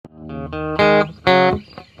What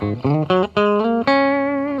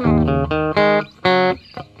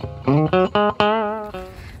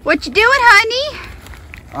you doing, honey?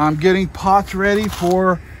 I'm getting pots ready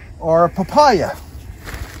for our papaya.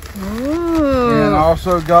 Ooh. And I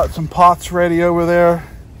also got some pots ready over there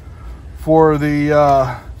for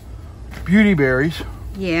the beauty berries.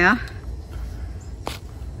 Yeah.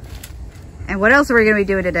 And what else are we going to be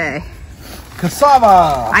doing today?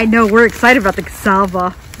 Cassava! I know, we're excited about the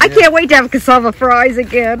cassava. I can't wait to have cassava fries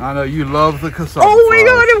again. I know, you love the cassava Oh my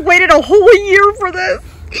fries. God, I've waited a whole year for this.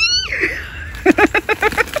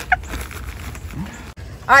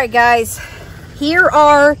 All right, guys. Here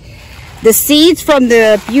are the seeds from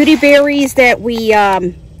the beauty berries that we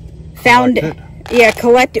found. Collected. Yeah,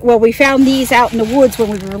 collected. Well, we found these out in the woods when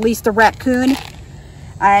we released the raccoon.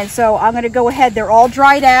 And so I'm going to go ahead. They're all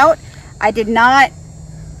dried out. I did not,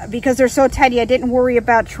 because they're so tiny, I didn't worry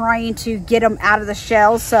about trying to get them out of the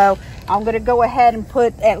shell. So I'm going to go ahead and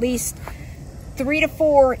put at least 3 to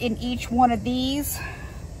 4 in each one of these,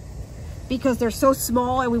 because they're so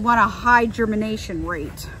small and we want a high germination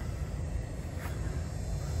rate.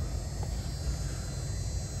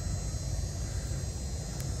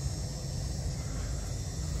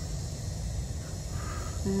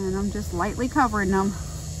 And I'm just lightly covering them.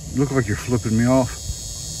 You look like you're flipping me off.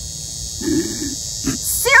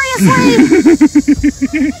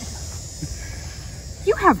 Seriously?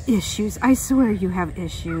 You have issues. I swear you have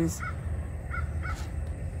issues.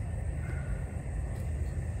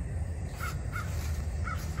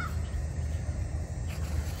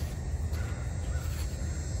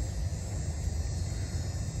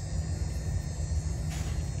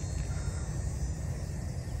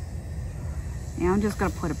 Yeah, I'm just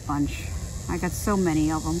gonna put a bunch. I got so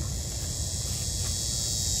many of them.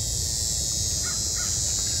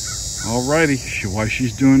 Alrighty, while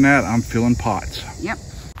she's doing that, I'm filling pots. Yep.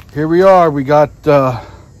 Here we are. We got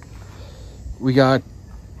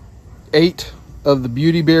 8 of the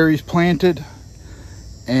beauty berries planted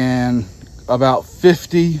and about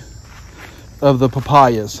 50 of the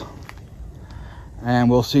papayas, and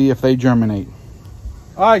we'll see if they germinate.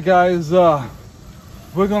 All right, guys.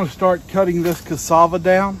 We're going to start cutting this cassava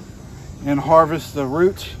down and harvest the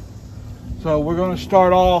roots. So we're going to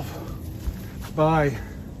start off by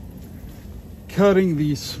cutting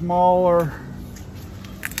these smaller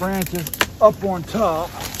branches up on top.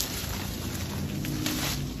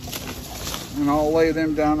 And I'll lay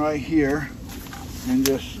them down right here and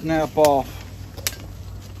just snap off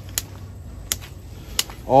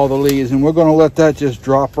all the leaves. And we're going to let that just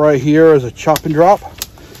drop right here as a chop and drop.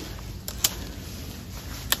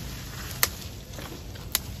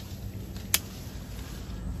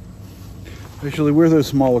 Actually, where are those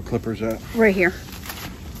smaller clippers at? Right here.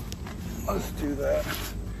 Let's do that.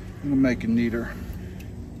 I'm gonna make it neater.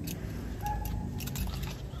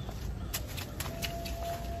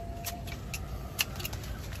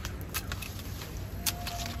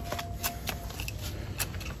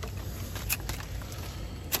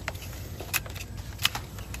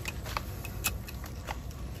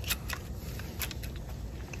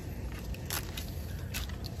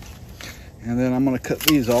 And then I'm gonna cut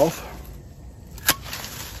these off.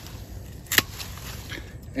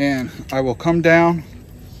 And I will come down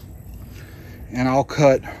and I'll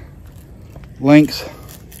cut lengths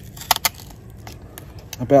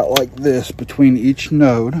about like this between each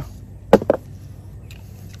node. All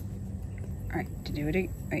right, do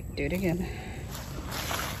it again.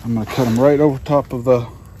 I'm going to cut them right over top of the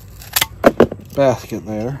basket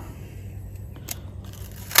there.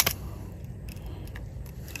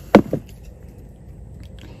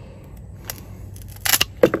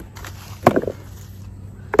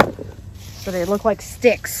 So they look like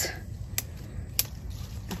sticks.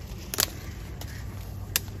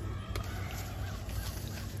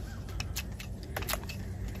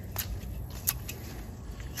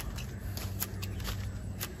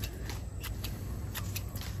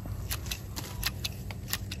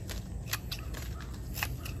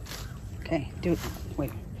 Okay,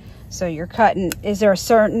 wait. So you're cutting, is there a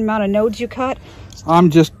certain amount of nodes you cut? I'm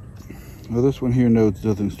just, well, this one here nodes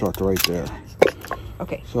doesn't start right there.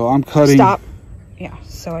 Okay. So I'm cutting. Stop. Yeah,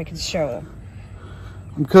 so I can show them.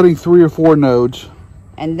 I'm cutting 3 or 4 nodes.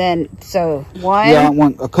 And then, so one. Yeah, I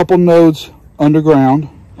want a couple nodes underground.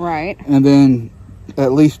 Right. And then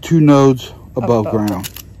at least 2 nodes above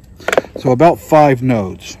ground. So about 5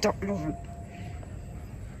 nodes. Stop moving.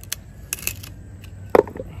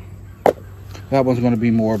 That one's going to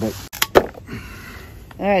be more, but.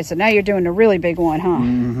 All right, so now you're doing a really big one, huh?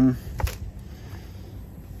 Mm-hmm.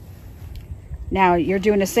 Now you're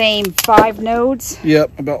doing the same 5 nodes?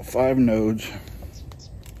 Yep, about 5 nodes.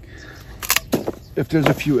 if there's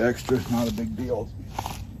a few extras, not a big deal.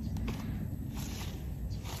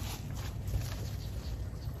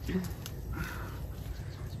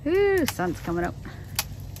 Ooh, sun's coming up.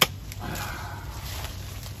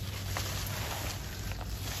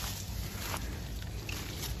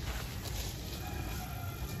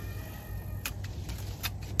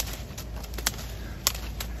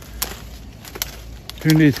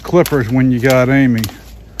 Who needs clippers when you got Amy?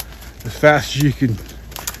 As fast as you can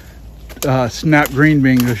snap green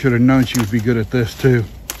beans, I should have known she would be good at this too.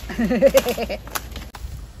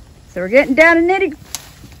 So we're getting down to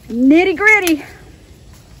nitty gritty.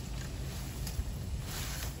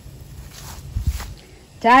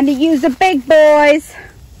 Time to use the big boys.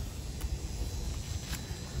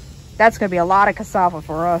 That's gonna be a lot of cassava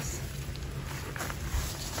for us.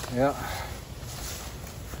 Yeah.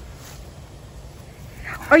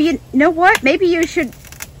 Oh, you know what? Maybe you should...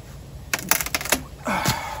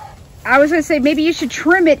 I was going to say, maybe you should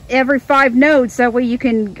trim it every 5 nodes. That way you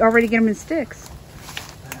can already get them in sticks.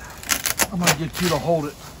 I'm going to get you to hold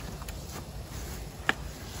it.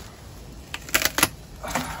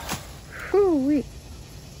 Whew-wee.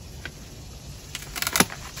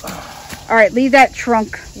 All right, leave that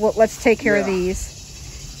trunk. Let's take care of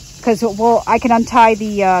these. Because I can untie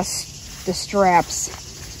the straps.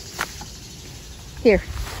 Here.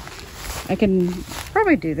 I can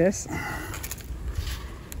probably do this.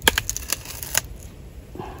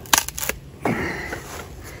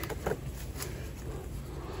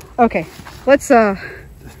 Okay, let's do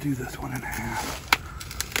this 1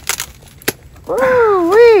 1/2.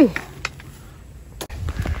 Woo-wee.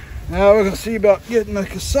 Now we're gonna see about getting the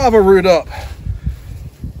cassava root up.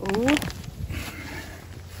 Ooh.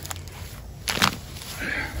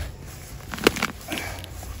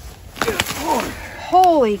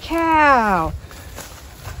 Holy cow.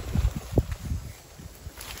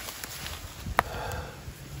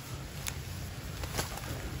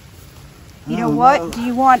 You know what? Do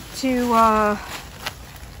you want to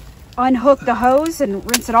unhook the hose and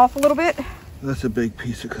rinse it off a little bit? That's a big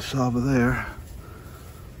piece of cassava there.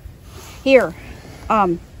 Here,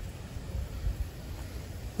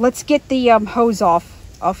 let's get the hose off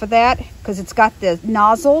of that because it's got the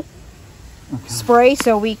nozzle spray,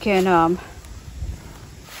 so we can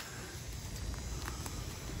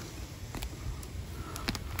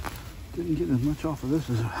didn't get as much off of this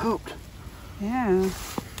as I hoped. Yeah.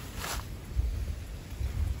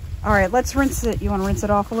 All right, let's rinse it. You want to rinse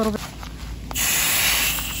it off a little bit?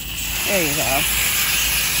 There you go.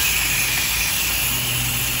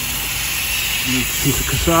 Nice piece of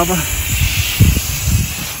cassava.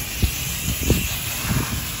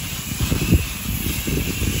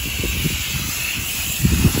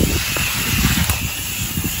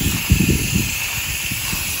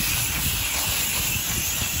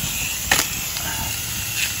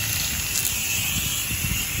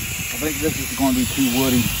 I think this is going to be too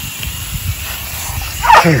woody.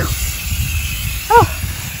 Oh,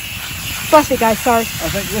 bless you guys, sorry. I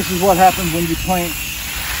think this is what happens when you plant.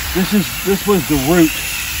 This was the root,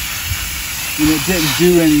 and it didn't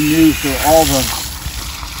do any new, so all the...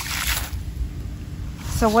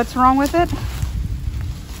 So what's wrong with it?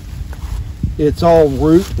 It's all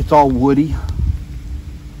root, it's all woody.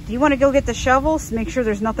 Do you want to go get the shovels, make sure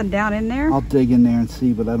there's nothing down in there? I'll dig in there and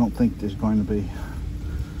see, but I don't think there's going to be.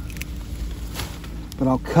 But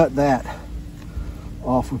I'll cut that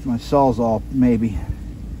off with my Sawzall, maybe,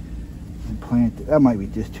 and plant it. That might be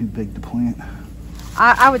just too big to plant.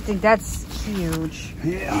 I would think that's huge.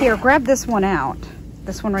 Yeah. Here, grab this one out.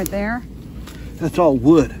 This one right there. That's all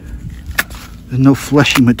wood. There's no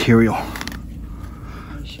fleshy material.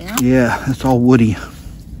 Are you sure? Yeah, that's all woody.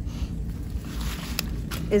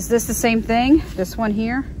 Is this the same thing? This one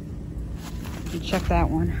here? You check that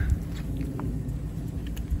one.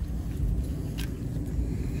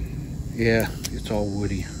 Yeah, it's all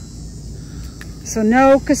woody. So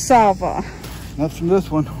no cassava. Not from this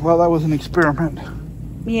one. Well, that was an experiment.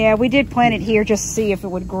 Yeah, we did plant it here just to see if it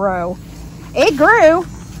would grow. It grew,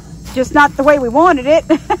 just not the way we wanted it.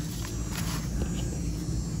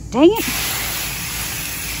 Dang it.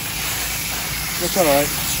 That's all right.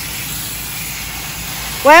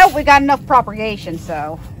 Well, we got enough propagation,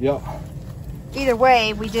 so. Yep. Either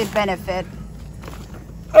way, we did benefit.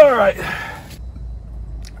 All right.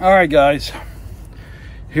 All right, guys.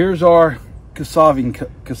 Here's our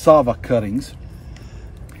cassava cuttings.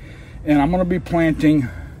 And I'm going to be planting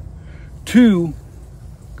 2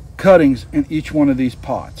 cuttings in each one of these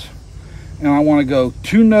pots. And I want to go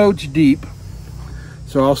 2 nodes deep.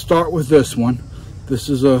 So I'll start with this one. This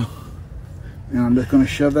is and I'm just going to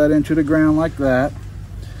shove that into the ground like that.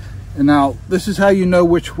 And now this is how you know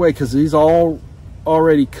which way, because these all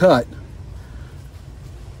already cut,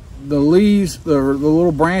 the leaves, the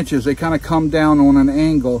little branches, they kind of come down on an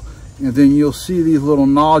angle, and then you'll see these little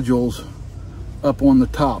nodules up on the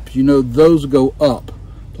top. You know, those go up.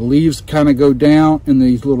 The leaves kind of go down and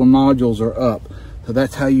these little nodules are up. So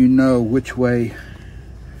that's how you know which way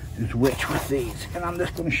is which with these. And I'm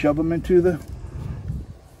just going to shove them into the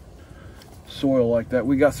soil like that.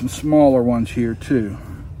 We got some smaller ones here too.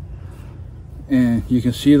 And you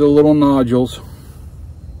can see the little nodules.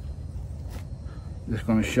 Just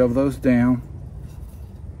going to shove those down.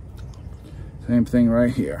 Same thing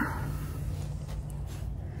right here.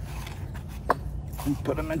 And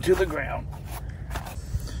put them into the ground.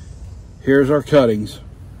 Here's our cuttings.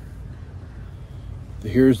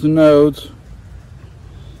 Here's the nodes.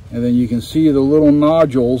 And then you can see the little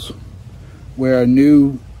nodules where a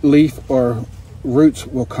new leaf or roots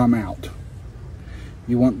will come out.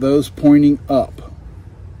 You want those pointing up.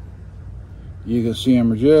 You can see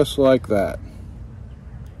them just like that.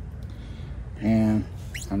 And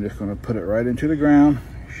I'm just going to put it right into the ground,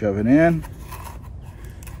 shove it in,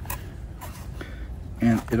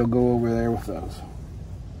 and it'll go over there with those.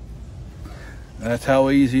 That's how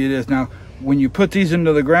easy it is. Now, when you put these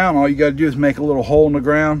into the ground, all you got to do is make a little hole in the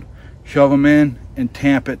ground, shove them in, and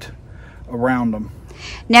tamp it around them.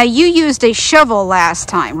 Now, you used a shovel last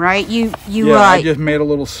time, right? Yeah, I just made a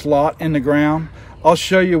little slot in the ground. I'll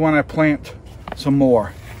show you when I plant some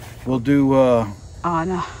more. We'll do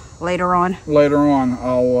later on. Later on,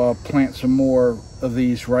 I'll plant some more of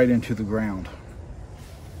these right into the ground.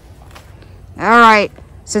 All right.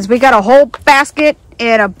 Since we got a whole basket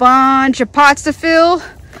and a bunch of pots to fill,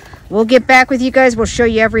 we'll get back with you guys. We'll show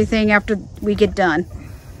you everything after we get done.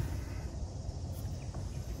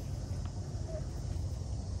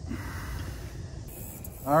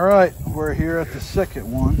 All right, we're here at the second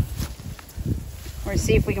one. We're going to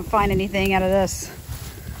see if we can find anything out of this.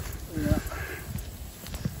 Yeah.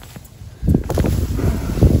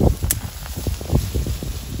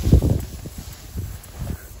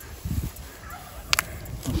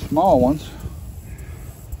 Some small ones.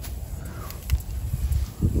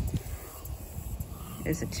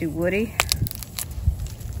 Is it too woody?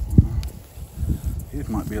 These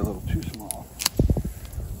might be a little too small.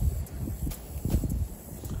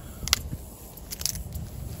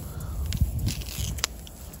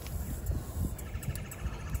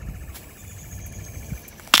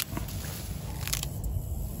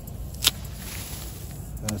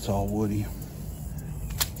 That's all woody.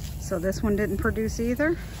 So this one didn't produce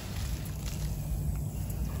either?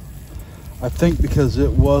 I think because it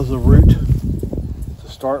was a root to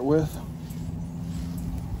start with.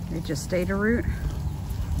 It just stayed a root?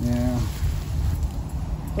 Yeah.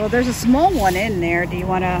 Well, there's a small one in there. Do you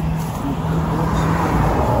want to...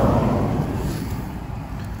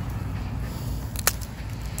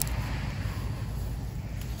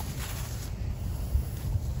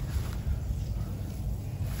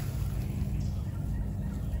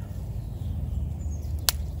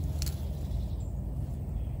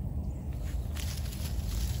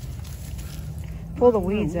 pull the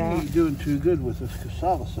weeds out. We ain't doing too good with this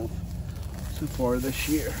cassava so far this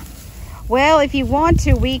year. Well, if you want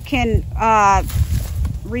to, we can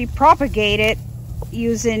re-propagate it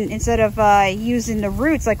using, instead of using the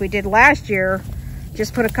roots like we did last year,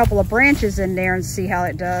 just put a couple of branches in there and see how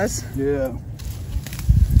it does. Yeah.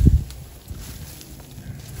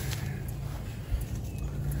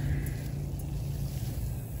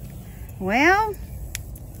 Well,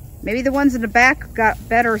 maybe the ones in the back got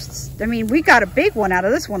better. I mean, we got a big one out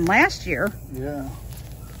of this one last year. Yeah.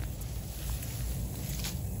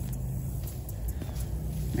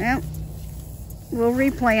 Well, we'll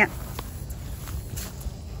replant.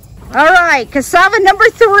 All right, cassava number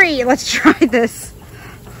 3. Let's try this.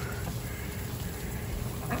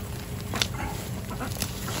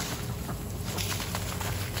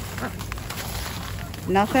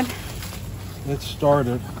 Nothing? It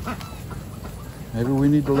started. Maybe we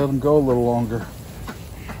need to let them go a little longer.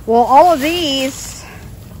 Well, all of these.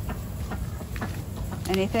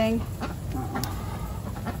 Anything?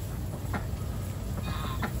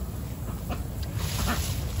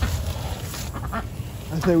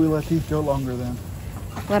 I say we let these go longer then.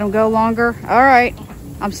 Let them go longer? All right.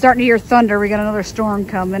 I'm starting to hear thunder. We got another storm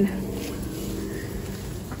coming.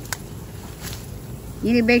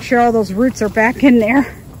 You need to make sure all those roots are back in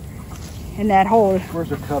there. In that hole. Where's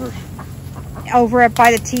the cutters? Over at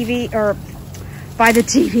by the TV, or by the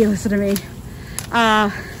TV, listen to me.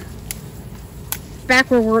 Back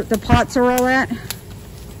where the pots are all at.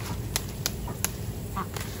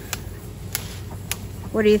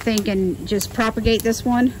 What are you thinking? Just propagate this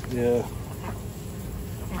one? Yeah.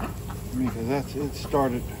 Because it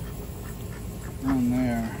started on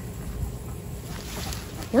there.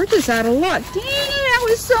 We're just out of luck. Dang it, I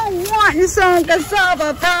was so wanting some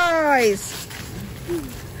cassava pies.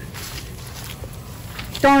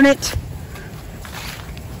 Darn it.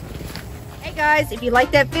 Hey guys, if you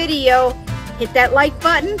like that video, hit that like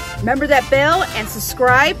button, remember that bell, and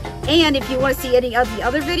subscribe. And if you want to see any of the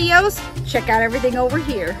other videos, check out everything over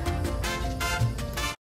here.